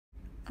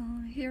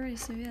Here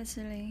is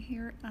Hw1-Q1.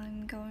 Here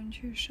I'm going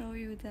to show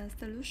you the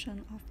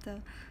solution of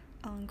the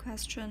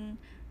question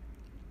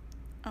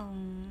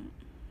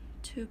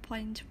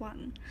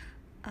 2.1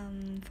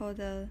 for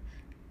the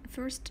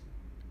first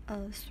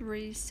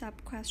three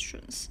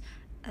sub-questions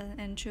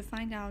and to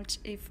find out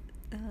if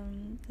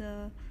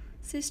the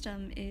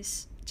system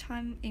is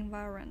time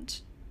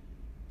invariant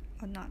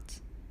or not.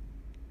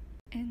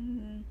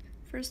 And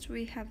first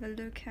we have a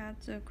look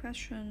at the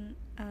question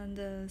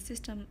the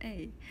system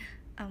A.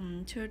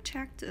 To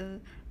check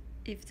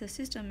if the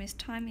system is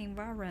time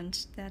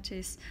invariant, that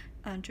is,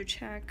 to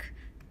check,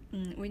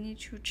 we need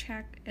to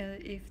check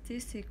if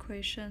this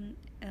equation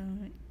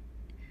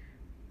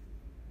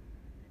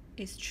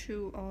is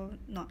true or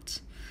not.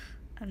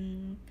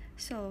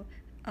 So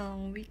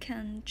we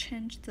can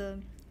change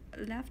the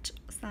left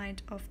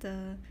side of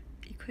the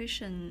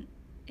equation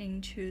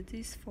into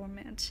this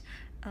format.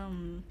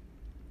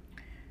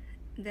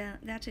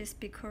 That is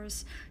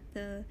because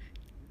the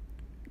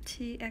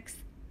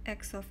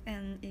x of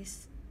n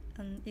is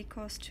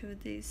equals to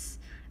this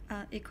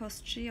equals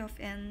g of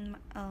n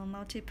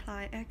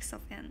multiply x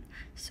of n.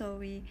 So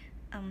we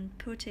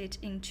put it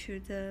into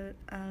the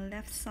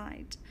left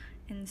side,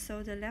 and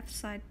so the left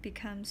side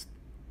becomes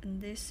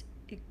this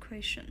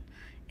equation.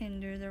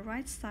 And the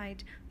right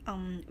side,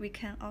 we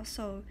can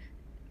also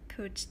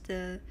put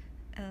the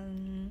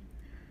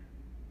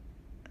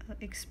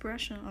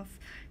expression of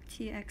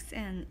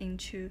txn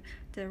into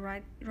the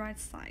right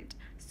side.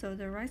 So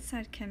the right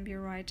side can be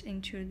right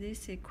into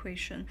this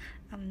equation.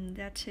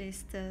 That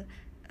is the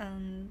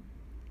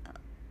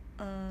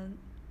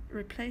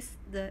replace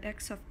the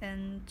x of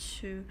n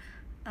to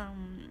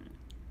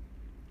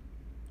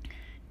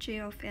g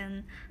of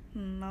n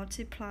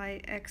multiply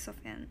x of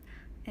n,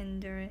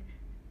 and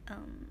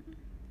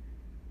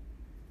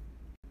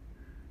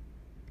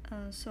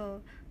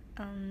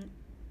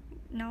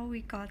now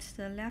we got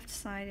the left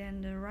side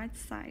and the right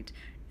side,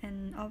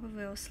 and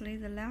obviously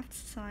the left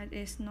side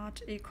is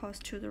not equals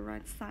to the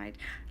right side.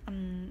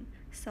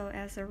 So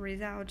as a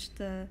result,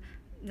 the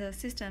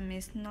system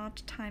is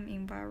not time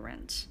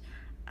invariant.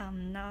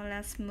 Now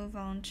let's move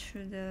on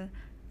to the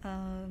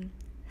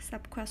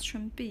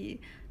sub-question B.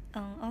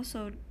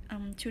 Also,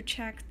 to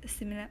check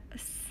similarly,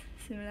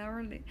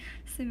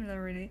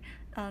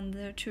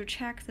 to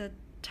check the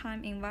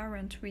time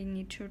invariant, we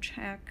need to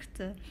check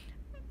the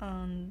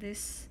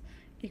this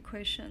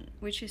equation,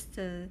 which is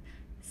the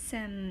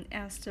same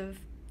as the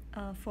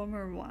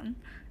former one.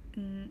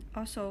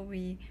 Also,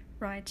 we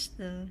write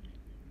the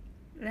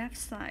left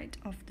side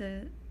of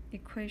the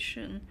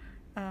equation,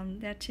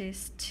 that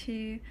is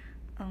t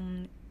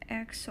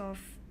x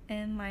of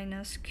n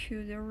minus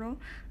q0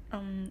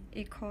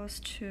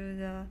 equals to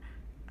the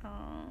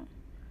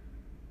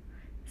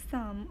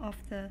sum of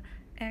the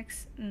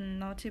x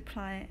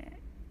multiply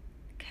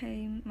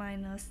k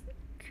minus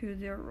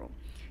q0.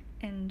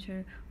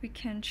 And we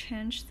can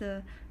change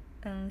the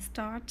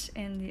start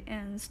and the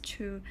ends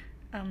to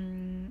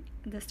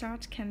the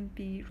start can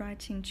be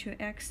writing to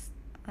x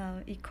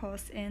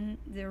equals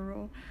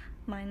n0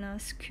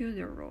 minus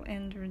q0,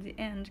 and the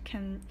end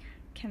can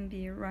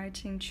be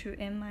writing to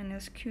n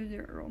minus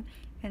q0,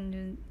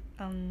 and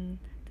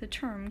the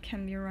term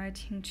can be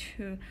writing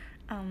to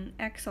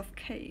x of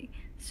k.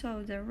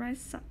 So the right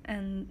side,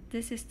 and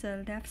this is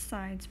the left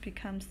side,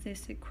 becomes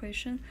this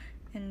equation,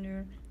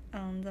 and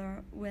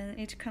when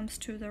it comes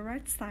to the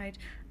right side,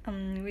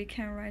 we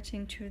can write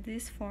into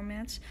this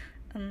format.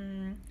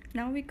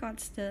 Now we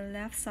got the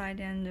left side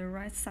and the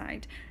right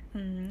side.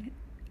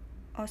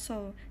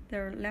 Also,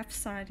 the left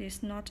side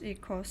is not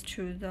equals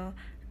to the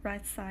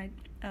right side,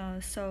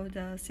 so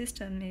the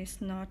system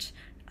is not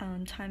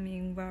time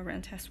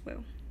invariant as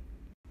well.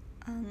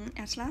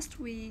 At last,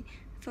 we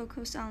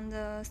focus on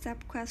the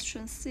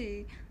sub-question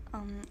C,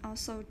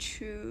 also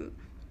to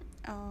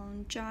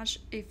judge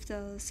if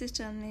the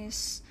system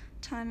is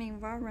time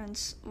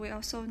invariant. We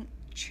also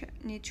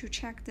need to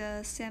check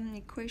the same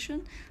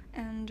equation,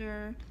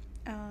 and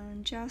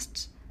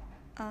just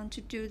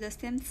to do the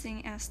same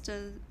thing as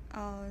the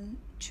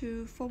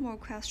two former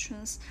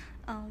questions,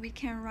 we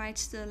can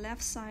write the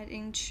left side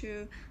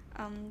into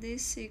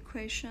this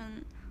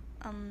equation.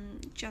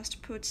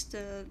 Just put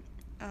the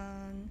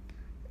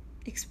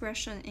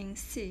expression in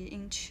C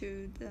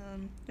into the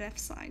left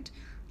side,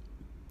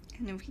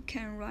 and we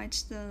can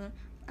write the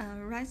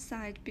right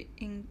side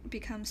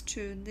becomes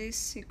to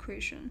this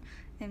equation.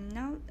 And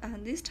now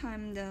this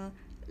time the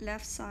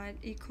left side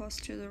equals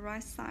to the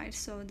right side,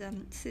 so the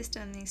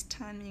system is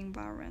time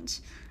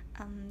invariant.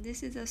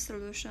 This is a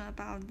solution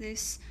about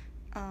this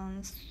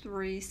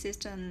three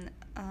system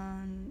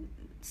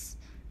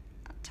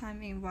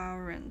time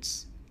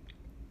invariant.